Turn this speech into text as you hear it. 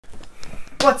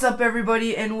What's up,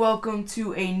 everybody, and welcome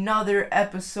to another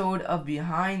episode of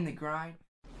Behind the Grind.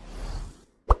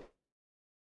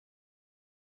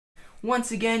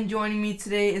 Once again, joining me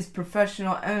today is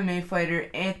professional MMA fighter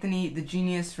Anthony the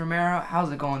Genius Romero.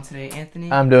 How's it going today,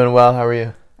 Anthony? I'm doing well. How are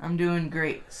you? I'm doing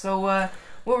great. So, what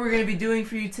we're going to be doing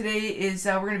for you today is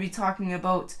we're going to be talking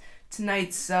about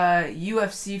tonight's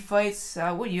UFC fights.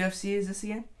 What UFC is this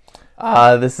again?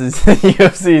 This is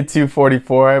UFC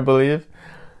 244, I believe.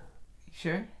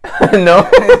 Sure? No.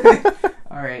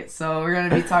 Alright, so we're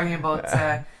going to be talking about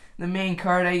the main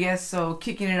card, I guess. So,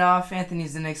 kicking it off,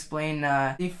 Anthony's going to explain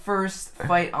the first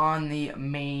fight on the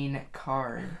main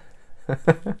card.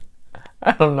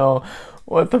 I don't know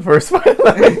what the first fight on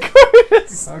the main card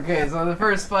is. Okay, so the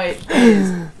first fight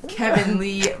is Kevin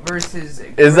Lee versus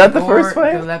Is that the first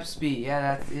fight? Gillespie.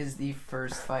 Yeah, that is the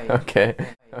first fight. Okay.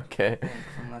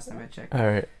 From last time I checked.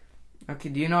 Alright. Okay,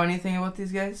 do you know anything about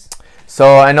these guys?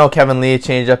 So, I know Kevin Lee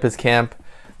changed up his camp.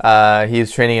 He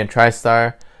was training in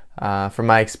TriStar. From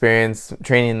my experience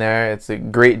training there, it's a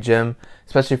great gym,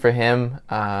 especially for him.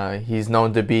 He's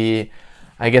known to be,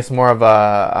 I guess, more of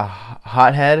a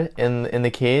hothead in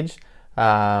the cage.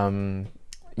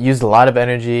 Used a lot of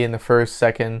energy in the first,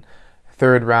 second,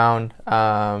 third round,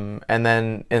 and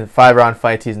then in 5-round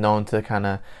fights, he's known to kind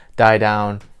of die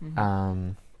down.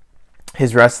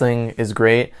 His wrestling is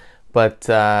great, but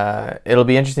it'll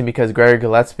be interesting because Gregor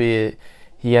Gillespie,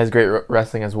 he has great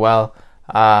wrestling as well.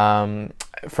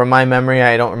 From my memory,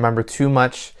 I don't remember too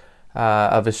much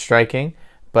of his striking,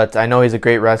 but I know he's a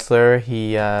great wrestler.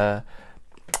 He, I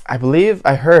believe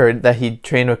I heard that he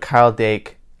trained with Kyle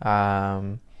Dake,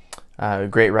 a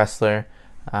great wrestler,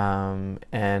 and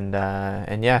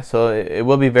yeah, so it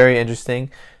will be very interesting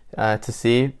to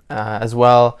see as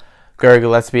well. Gregor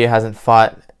Gillespie hasn't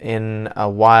fought in a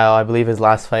while. I believe his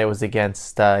last fight was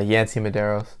against Yancy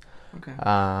Medeiros,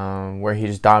 where he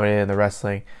just dominated in the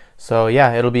wrestling. So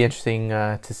yeah, it'll be interesting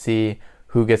to see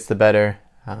who gets the better.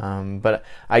 But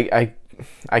I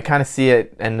kind of see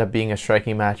it end up being a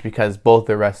striking match because both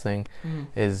their wrestling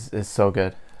is so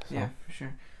good. So. Yeah, for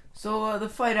sure. So the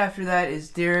fight after that is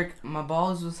Derek My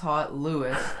Balls Was Hot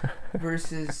Lewis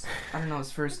versus, I don't know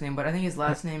his first name, but I think his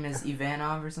last name is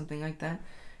Ivanov or something like that.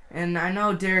 And I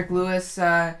know Derek Lewis,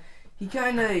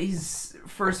 he's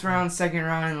first round, second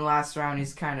round, and the last round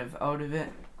he's kind of out of it.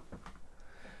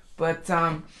 But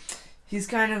he's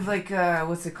kind of like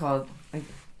what's it called? Like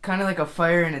kind of like a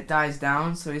fire and it dies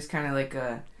down. So he's kind of like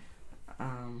a I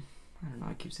don't know.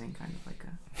 I keep saying kind of like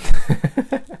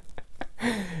a.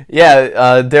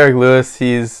 Yeah, Derek Lewis.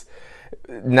 He's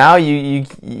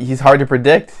hard to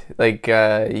predict. Like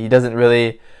he doesn't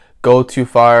really go too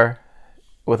far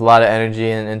with a lot of energy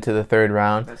into the third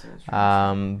round.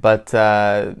 But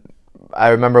I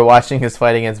remember watching his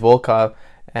fight against Volkov.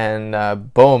 And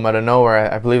boom, out of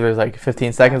nowhere, I believe there's like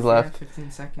 15 seconds left.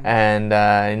 15 seconds. And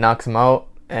he knocks him out,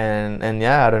 and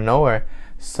yeah, out of nowhere.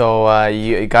 So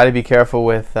you got to be careful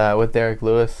with Derek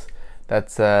Lewis.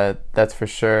 That's for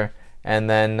sure. And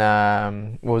then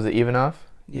what was it, Ivanov?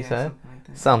 You said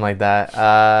something like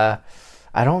that.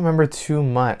 I don't remember too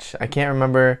much. I can't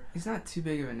remember. He's not too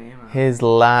big of a name. His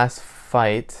last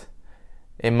fight,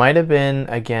 it might have been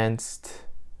against.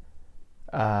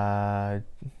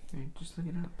 Just look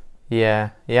it up. Yeah,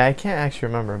 I can't actually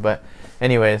remember, but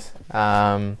anyways,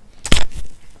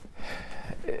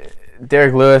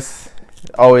 Derek Lewis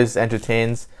always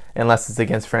entertains unless it's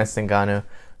against Francis Ngannou,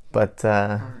 but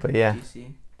yeah,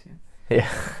 DC too. Yeah.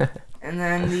 And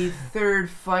then the third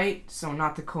fight, so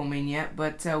not the co-main yet,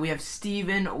 but we have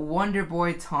Stephen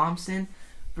Wonderboy Thompson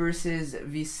versus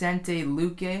Vicente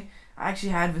Luque. I actually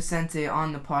had Vicente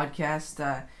on the podcast.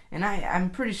 And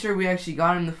I'm pretty sure we actually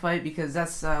got him the fight because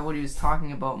that's what he was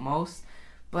talking about most.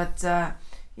 But,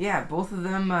 yeah, both of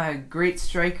them great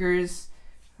strikers.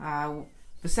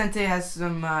 Vicente has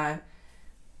some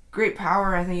great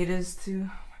power, I think it is, too.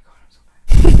 Oh, my God,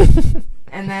 I'm so bad.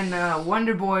 And then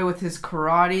Wonderboy with his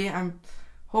karate. I'm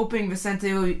hoping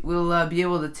Vicente will be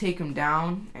able to take him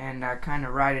down and kind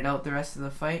of ride it out the rest of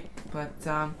the fight. But,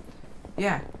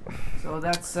 yeah, so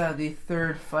that's the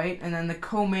third fight. And then the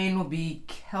co-main will be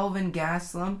Kelvin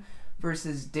Gastelum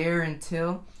versus Darren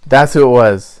Till. That's who it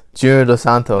was. Junior Dos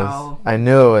Santos. Oh. I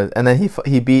knew it was. And then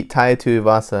he beat Tai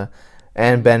Tuivasa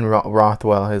and Ben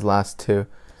Rothwell, his last two.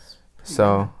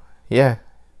 So, yeah,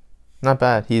 not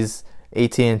bad. He's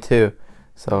 18-2,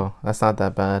 so that's not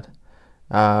that bad.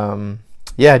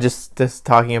 Yeah, just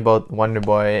talking about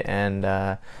Wonderboy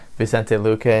and Vicente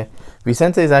Luque.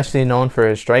 Vicente is actually known for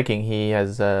his striking. He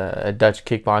has a Dutch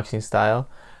kickboxing style,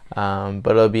 but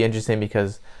it'll be interesting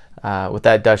because with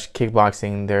that Dutch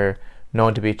kickboxing, they're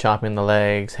known to be chopping the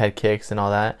legs, head kicks, and all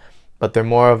that. but they're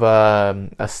more of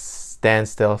a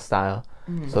standstill style.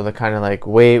 So they're kind of like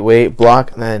wait,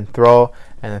 block, and then throw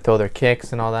their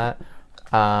kicks and all that.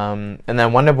 And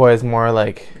then Wonder Boy is more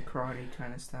like The karate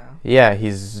kind of style. Yeah,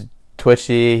 he's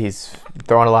twitchy. He's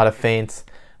throwing a lot of feints,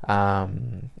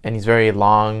 and he's very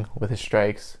long with his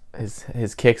strikes.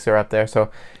 His kicks are up there, so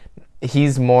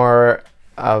he's more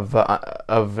of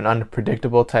an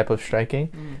unpredictable type of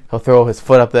striking. He'll throw his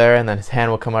foot up there, and then his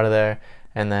hand will come out of there,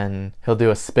 and then he'll do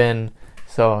a spin.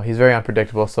 So he's very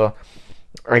unpredictable. So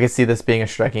I could see this being a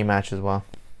striking match as well.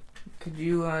 Could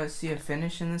you see a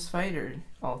finish in this fight, or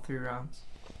all 3 rounds?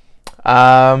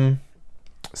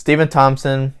 Stephen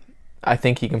Thompson, I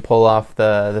think he can pull off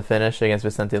the finish against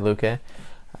Vicente Luque.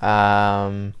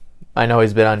 I know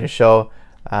he's been on your show,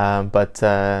 but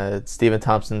Stephen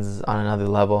Thompson's on another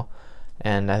level,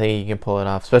 and I think he can pull it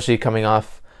off, especially coming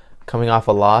off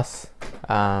a loss.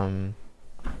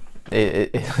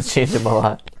 It'll change him a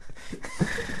lot.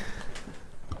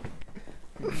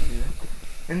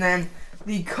 And then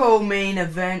the co-main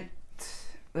event,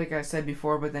 like I said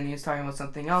before, but then he was talking about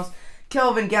something else.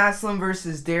 Kelvin Gastelum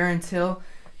versus Darren Till.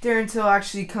 Darren Till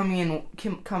actually coming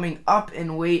up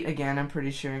in weight again, I'm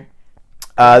pretty sure.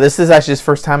 This is actually his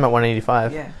first time at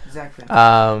 185. Yeah, exactly.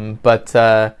 But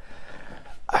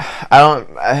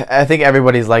I think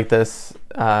everybody's like this.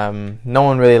 No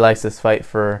one really likes this fight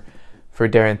for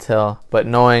Darren Till, but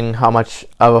knowing how much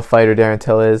of a fighter Darren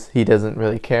Till is, he doesn't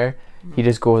really care. He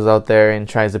just goes out there and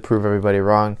tries to prove everybody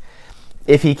wrong.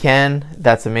 If he can,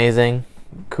 that's amazing.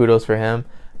 Kudos for him.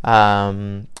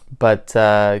 But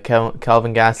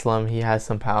Kelvin Gastelum, he has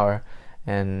some power,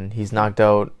 and he's knocked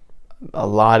out a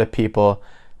lot of people.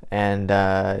 And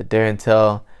Darren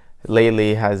Till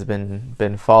lately has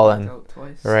been falling. Knocked out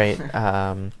twice. Right.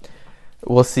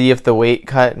 We'll see if the weight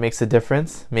cut makes a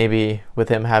difference. Maybe with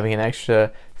him having an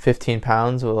extra 15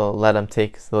 pounds, we'll let him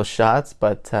take those shots.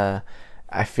 But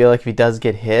I feel like if he does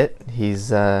get hit, he's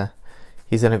gonna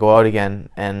go out again,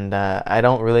 and I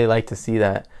don't really like to see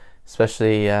that.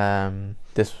 Especially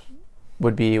this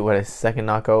would be his second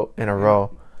knockout in a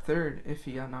row. Third if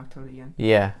he got knocked out again.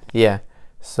 Yeah.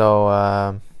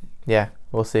 So yeah,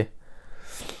 we'll see.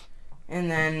 And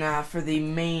then for the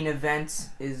main event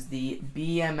is the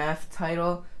BMF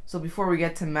title. So before we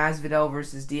get to Masvidal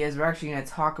versus Diaz, we're actually going to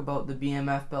talk about the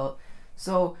BMF belt.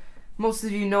 So most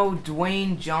of you know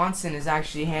Dwayne Johnson is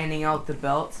actually handing out the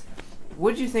belt.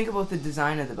 What did you think about the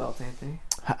design of the belt, Anthony?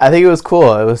 I think it was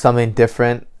cool. It was something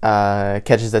different.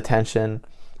 Catches attention.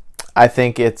 I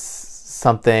think it's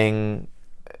something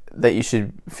that you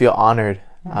should feel honored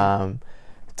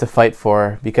to fight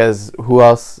for, because who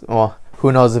else? Well,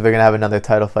 who knows if they're gonna have another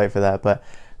title fight for that? But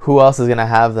who else is gonna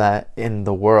have that in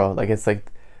the world? Like, it's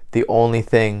like the only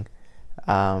thing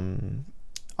on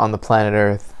the planet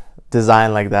Earth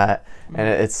designed like that, and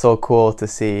it's so cool to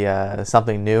see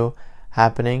something new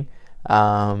happening.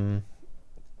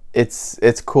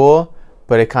 It's cool,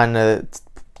 but it kind of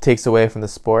takes away from the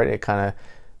sport. It kind of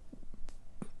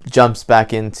jumps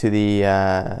back into the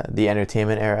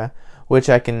entertainment era, which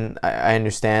I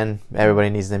understand. Everybody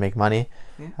needs to make money.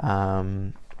 Yeah.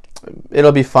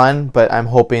 It'll be fun, but I'm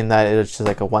hoping that it's just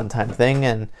like a one-time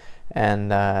thing,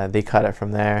 and they cut it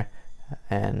from there,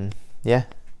 and yeah.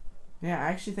 Yeah, I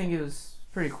actually think it was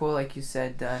pretty cool, like you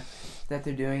said, that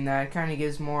they're doing that. It kind of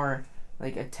gives more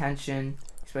like attention,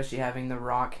 especially having The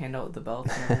Rock hand out the belt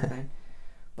and everything.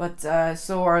 But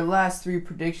so our last 3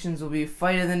 predictions will be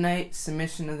fight of the night,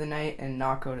 submission of the night, and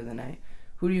knockout of the night.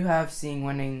 Who do you have seeing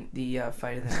winning the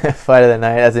fight of the night? Fight of the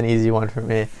night, that's an easy one for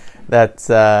me. That's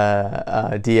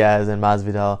Diaz and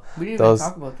Masvidal. We didn't even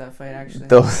talk about that fight, actually.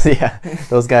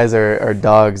 Those guys are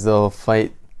dogs. They'll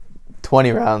fight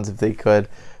 20 rounds if they could.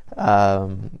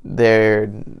 They're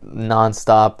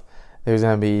non-stop. There's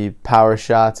going to be power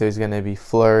shots. There's going to be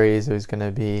flurries. There's going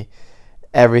to be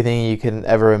everything you can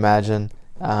ever imagine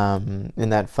in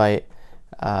that fight.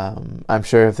 I'm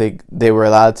sure if they were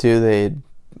allowed to, they'd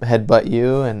headbutt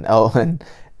you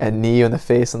and knee you in the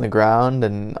face on the ground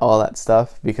and all that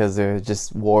stuff, because they're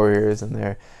just warriors,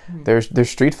 and they're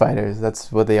street fighters.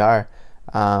 That's what they are.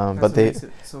 But makes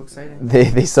it so exciting.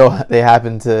 They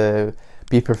happen to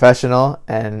be professional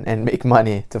and make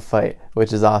money to fight,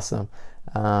 which is awesome.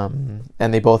 And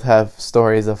they both have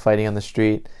stories of fighting on the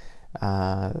street,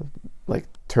 like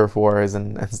turf wars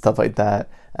and stuff like that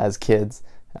as kids.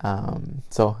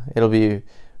 So it'll be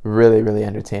really, really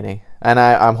entertaining, and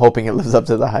I'm hoping it lives up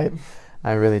to the hype.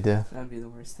 I really do. That'd be the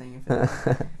worst thing if it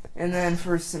did. And then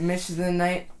for submission of the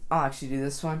night, I'll actually do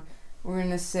this one. We're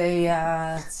gonna say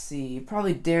let's see,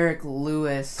 probably Derek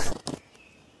Lewis.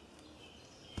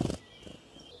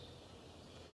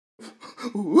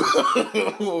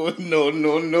 No,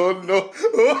 no, no, no.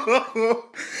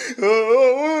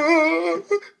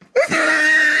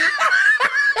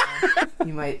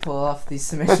 You might pull off the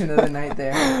submission of the night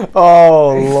there.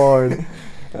 Oh, Lord.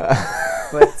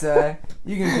 But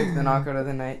you can pick the knockout of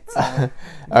the night. All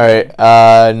right.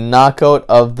 Knockout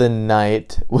of the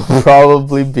night will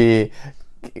probably be.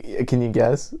 Can you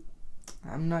guess?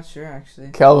 I'm not sure,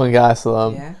 actually. Kelvin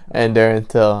Gastelum Yeah? and Darren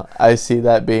Till. I see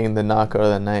that being the knockout of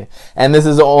the night. And this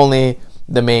is only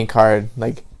the main card.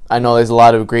 Like, I know there's a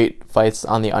lot of great fights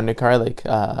on the undercard, like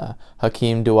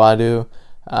Hakeem Dawodu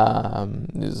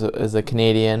is a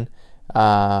Canadian.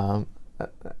 And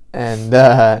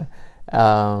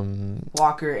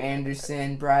Walker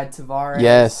Anderson, Brad Tavares.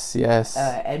 yes.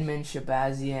 Edmund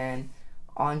Shabazian,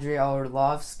 Andrei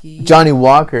Arlovsky. Johnny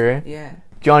Walker. Yeah,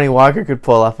 Johnny Walker could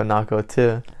pull off a knockout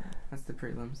too. that's the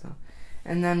prelims, though.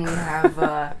 And then we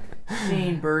have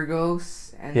Shane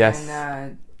Burgos. And Yes.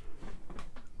 then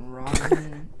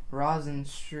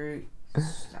Rosenstruik.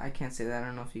 I can't say that. I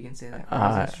don't know if you can say that.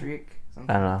 Rosenstruik.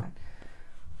 I don't know.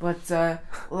 But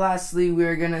lastly,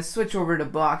 we're going to switch over to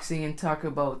boxing and talk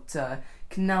about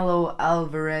Canelo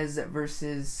Alvarez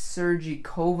versus Sergey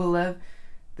Kovalev,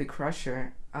 the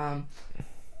Crusher.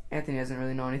 Anthony doesn't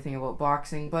really know anything about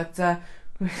boxing, but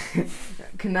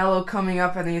Canelo coming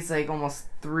up, I think it's like almost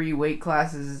 3 weight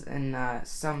classes in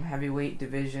some heavyweight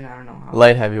division. I don't know how.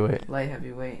 Light heavyweight. Light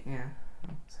heavyweight, yeah.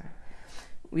 Oh, sorry.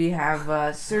 We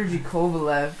have Sergey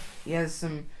Kovalev. He has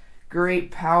some great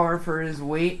power for his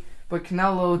weight, but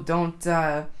Canelo, don't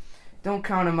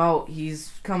count him out.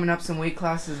 He's coming up some weight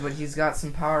classes, but he's got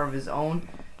some power of his own.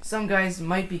 Some guys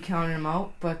might be counting him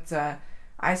out, but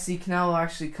I see Canelo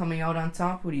actually coming out on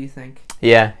top. What do you think?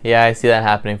 Yeah, I see that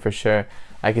happening for sure.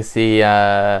 I could see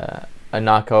a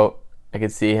knockout. I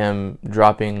could see him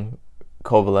dropping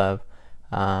Kovalev.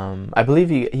 I believe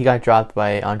he got dropped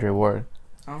by Andre Ward.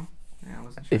 Oh, yeah, I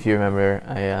wasn't sure. If you remember,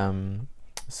 and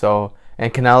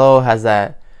Canelo has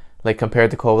that, like, compared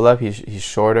to Kovalev, he's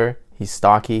shorter, he's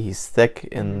stocky, he's thick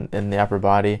in the upper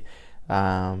body.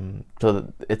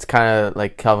 So it's kind of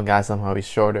like Kelvin Gastelum, how he's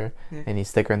shorter and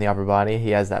he's thicker in the upper body. He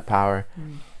has that power.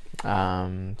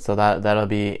 So that'll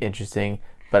be interesting.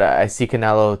 But I see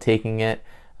Canelo taking it.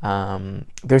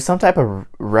 There's some type of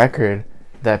record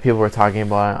that people were talking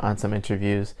about on some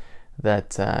interviews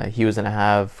that he was going to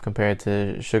have compared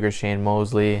to Sugar Shane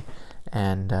Mosley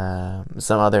and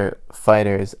some other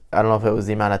fighters. I don't know if it was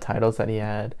the amount of titles that he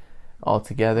had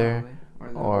altogether,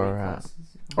 or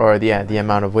the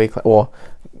amount of weight.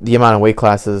 The amount of weight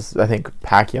classes. I think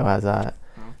Pacquiao has that.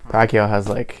 Pacquiao has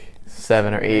like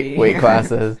 7 or 8 weight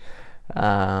classes.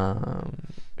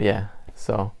 Yeah.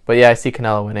 So, but yeah, I see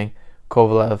Canelo winning.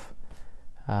 Kovalev,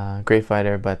 great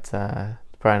fighter, but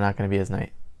probably not going to be his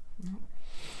night.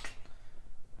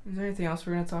 Is there anything else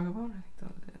we're going to talk about? I think that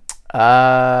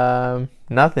was it.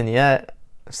 Nothing yet.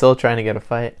 Still trying to get a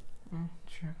fight.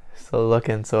 Sure. Still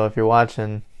looking. So if you're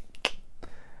watching,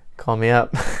 call me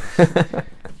up.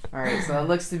 Alright, so that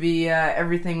looks to be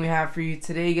everything we have for you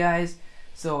today, guys.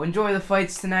 So enjoy the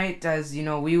fights tonight, as you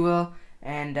know we will.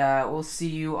 And we'll see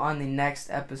you on the next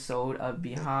episode of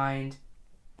Behind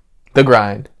the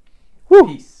Grind. Woo!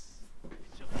 Peace.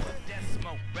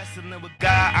 Wrestling with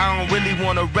God, I don't really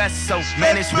wanna rest, so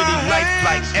man, it's really life,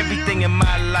 like everything in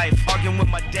my life. Arguing with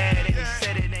my dad, and he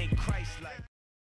said it.